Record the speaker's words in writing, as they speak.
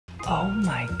Oh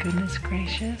my goodness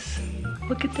gracious.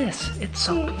 Look at this. It's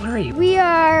so blurry. We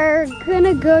are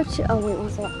gonna go to, oh wait,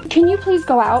 what's that? Can you please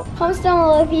go out? Post down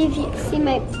below if you see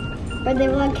my birthday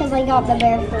vlog because I got the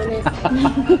bear from it.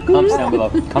 Comments down below.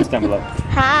 Comments down below.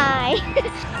 Hi.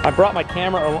 I brought my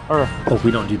camera or oh,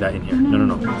 we don't do that in here.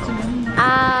 No.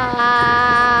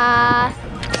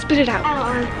 Spit it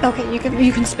out. Okay, you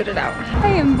can spit it out. I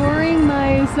am boring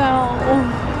myself.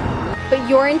 But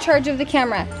you're in charge of the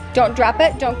camera. Don't drop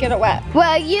it, don't get it wet.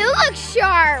 Well, you look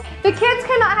sharp. The kids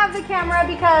cannot have the camera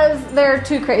because they're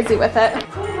too crazy with it.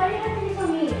 Why do you have to be so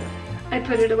mean? I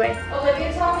put it away.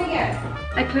 Olivia, tell me again.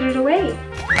 I put it away.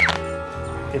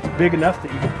 It's big enough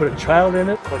that you can put a child in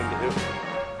it. According to who?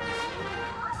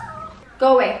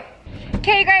 Go away.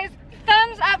 Okay guys,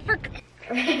 thumbs up for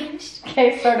Arranged.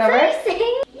 Okay, start over. First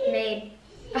thing made.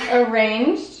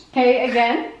 Arranged. Okay,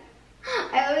 again.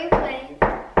 I always play.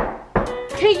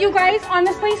 Okay, you guys,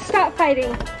 honestly, stop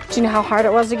fighting. Do you know how hard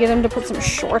it was to get him to put some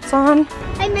shorts on?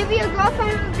 Hey, maybe your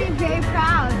girlfriend would be very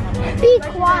proud. Be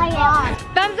quiet.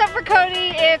 Thumbs up for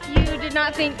Cody if you did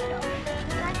not think.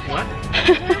 What?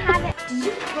 Did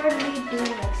you hardly do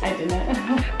this? I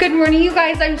didn't. Good morning, you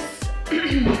guys.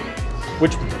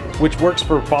 Which works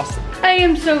for Boston? I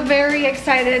am so very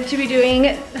excited to be doing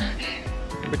it.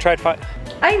 We tried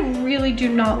I really do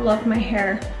not love my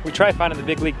hair. finding the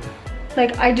big league.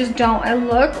 Like, I just don't. I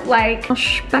look like a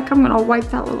speck. I'm gonna wipe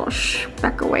that little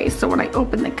speck away so when I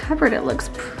open the cupboard, it looks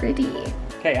pretty.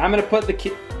 Okay, I'm gonna put the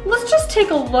key. Let's just take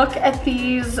a look at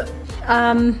these, what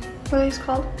are these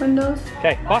called? Windows?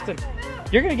 Okay, Boston,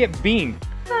 you're gonna get beamed.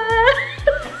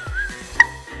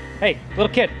 Hey, little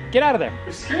kid, get out of there.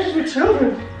 Excuse me,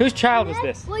 children. Whose child is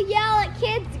this? We'll yell at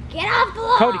kids, get off the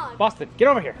lawn. Cody, Boston, get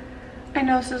over here. I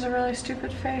know this is a really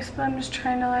stupid face, but I'm just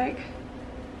trying to like...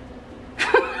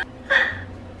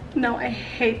 No, I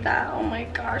hate that. Oh my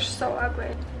gosh, so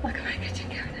ugly. Look at my kitchen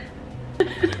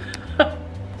cabinet.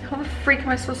 How the freak am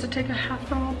I supposed to take a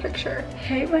half normal picture? I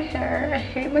hate my hair, I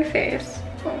hate my face.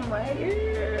 Oh my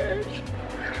gosh.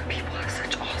 People have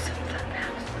such awesome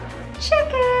thumbnails.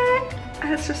 Check it.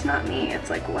 That's just not me. It's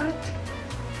like, what?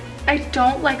 I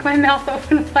don't like my mouth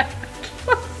open like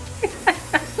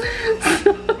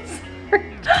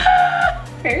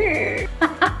sorry.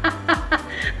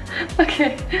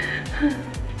 Okay.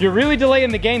 You're really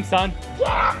delaying the game, son. Get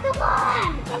off the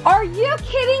lawn. Are you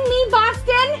kidding me,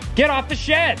 Boston? Get off the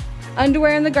shed.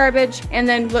 Underwear in the garbage, and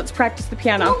then let's practice the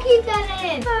piano. Don't keep that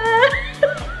in.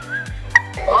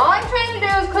 All I'm trying to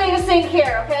do is clean the sink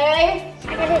here, okay?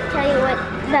 I gotta tell you what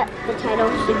the title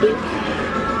should be.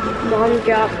 Mom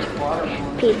dropped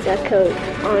pizza coat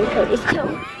on Cody's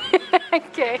toe.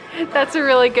 Okay, that's a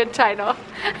really good title.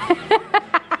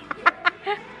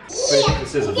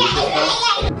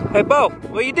 Hey, Bo,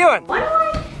 what are you doing? Why do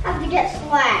I have to get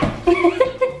slapped?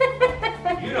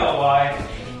 You know why.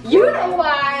 You know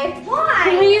why?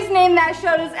 Why? Please name that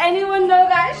show. Does anyone know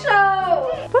that show?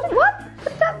 What?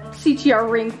 Put that CTR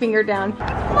ring finger down.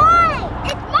 Mine!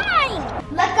 It's mine!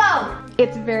 Let go!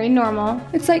 It's very normal.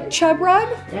 It's like Chub Rod.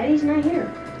 Daddy's not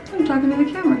here. I'm talking to the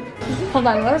camera. Hold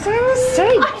on, what was I gonna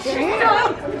say? Why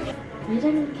is that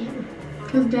on the camera?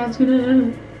 Because Dad's gonna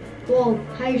edit. Well,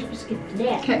 how are you supposed to get to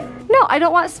Dad? Okay. No, I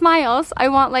don't want smiles. I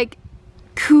want like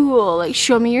cool, like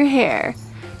show me your hair.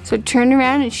 So turn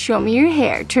around and show me your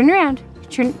hair. Turn around.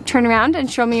 Turn around and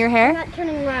show me your hair. I'm not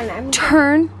turning around. I'm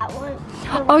Turn. at one.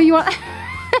 Oh, you want?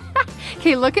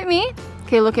 Okay, look at me.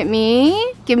 Okay, look at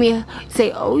me. Give me a,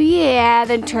 say, oh yeah.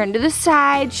 Then turn to the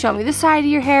side. Show me the side of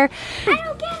your hair. I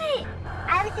don't get it.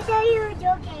 I have to tell you a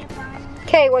joke, Avon.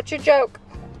 Okay, what's your joke?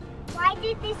 Why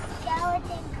did this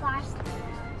skeleton cross the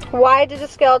road? Why did the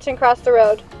skeleton cross the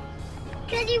road?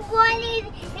 Because he wanted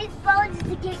his bones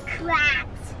to get cracked.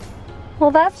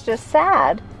 Well, that's just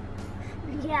sad.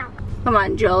 Yeah. Come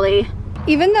on, Jolie.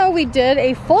 Even though we did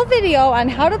a full video on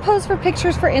how to pose for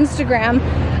pictures for Instagram,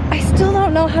 I still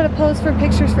don't know how to pose for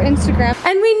pictures for Instagram.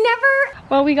 And we never,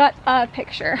 well, we got a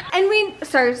picture. And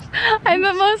sorry, I'm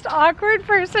the most awkward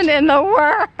person in the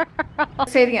world.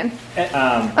 Say it again.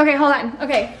 Okay, hold on,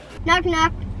 okay. Knock,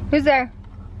 knock. Who's there?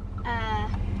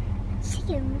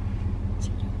 Chicken.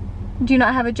 Do you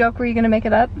not have a joke? Were you gonna make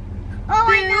it up? Oh,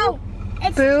 I know.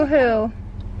 It's Boo-hoo.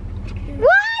 What?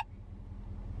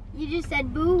 You just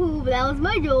said boo-hoo, but that was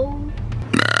my joke.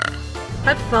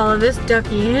 I'd follow this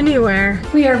ducky anywhere.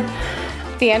 We are,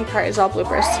 the end part is all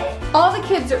bloopers. All the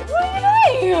kids are, what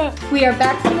are you doing? We are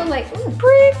back from the lake. Ooh,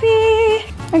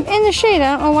 creepy. I'm in the shade,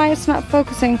 I don't know why it's not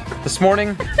focusing. This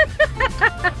morning,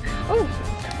 Oh.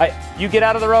 You get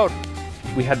out of the road.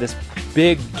 We had this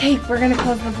big... Okay, we're gonna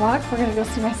close the vlog. We're gonna go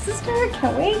see my sister,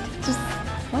 can't wait. Just,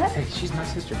 what? Hey, she's my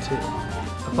sister too.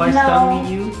 fly stung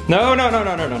you? No.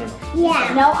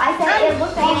 Yeah. No, I said it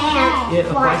looked like a hat. A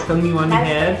fly stung you on the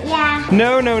head? Yeah.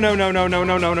 No,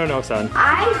 son.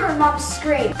 I heard Mom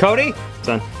scream. Cody,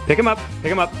 son, pick him up,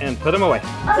 and put him away.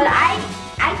 But I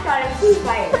thought it was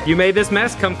fire. You made this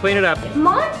mess, come clean it up.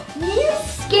 Mom, you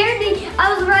scared me.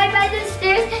 I was right by the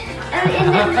stairs, and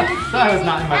then I was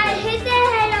not in my I hit the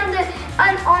head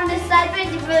on the side, but it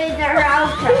really didn't hurt.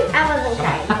 I wasn't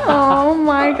crying. Oh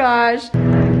my gosh.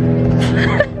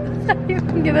 You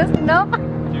can get us? No.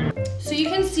 So you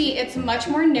can see it's much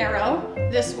more narrow.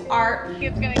 This art.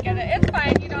 It's gonna get it. It's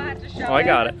fine. You don't have to show it. Oh, I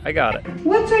got it.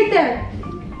 What's right there?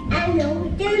 I know,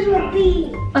 there's a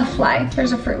bee. A fly.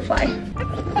 There's a fruit fly.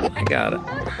 I got it.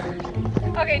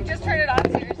 Okay, just turn it on,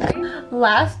 seriously.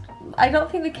 I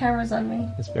don't think the camera's on me.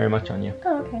 It's very much on you.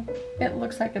 Oh, okay. It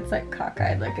looks like it's like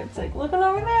cockeyed, like it's like looking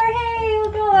over there. Hey,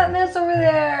 look at all that mess over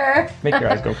there. Make your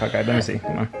eyes go cockeyed. Let me see.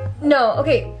 Come on. No,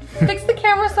 okay. Fix the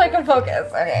camera so I can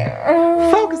focus. Okay.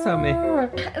 Focus on me.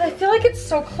 And I feel like it's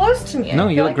so close to me. No,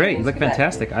 you look great. You look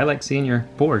fantastic. I like seeing your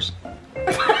pores.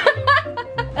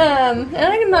 And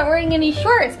I'm not wearing any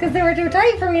shorts because they were too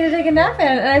tight for me to take a nap in.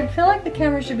 And I feel like the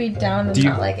camera should be down and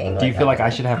not like angled. Do you feel like I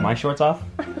should have my shorts off?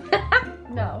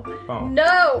 No. Oh.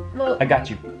 No. Well, I got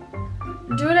you.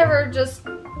 do whatever. Just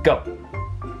Go.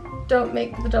 don't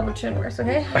make the double chin worse,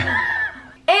 okay?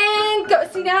 And go.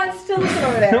 See, now it's still looking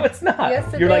over there. No, it's not.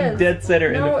 Yes, it You're like is. dead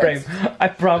center in No, the frame. I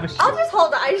promise you. I'll just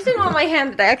hold it. I just didn't want my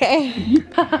hand today, okay?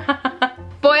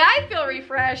 Boy, I feel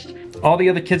refreshed. All the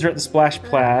other kids are at the splash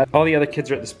pad. All the other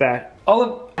kids are at the spat.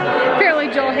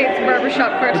 Apparently Joel hates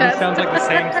barbershop It quartet. just sounds like the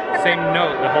same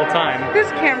note the whole time. This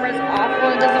camera's awful.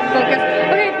 It doesn't focus.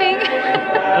 Okay, thank you.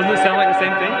 Doesn't it sound like the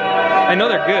same thing? I know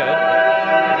they're good.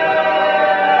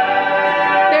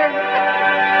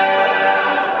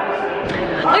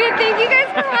 Okay, thank you guys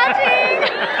for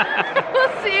watching.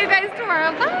 We'll see you guys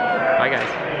tomorrow. Bye. Bye,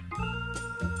 guys.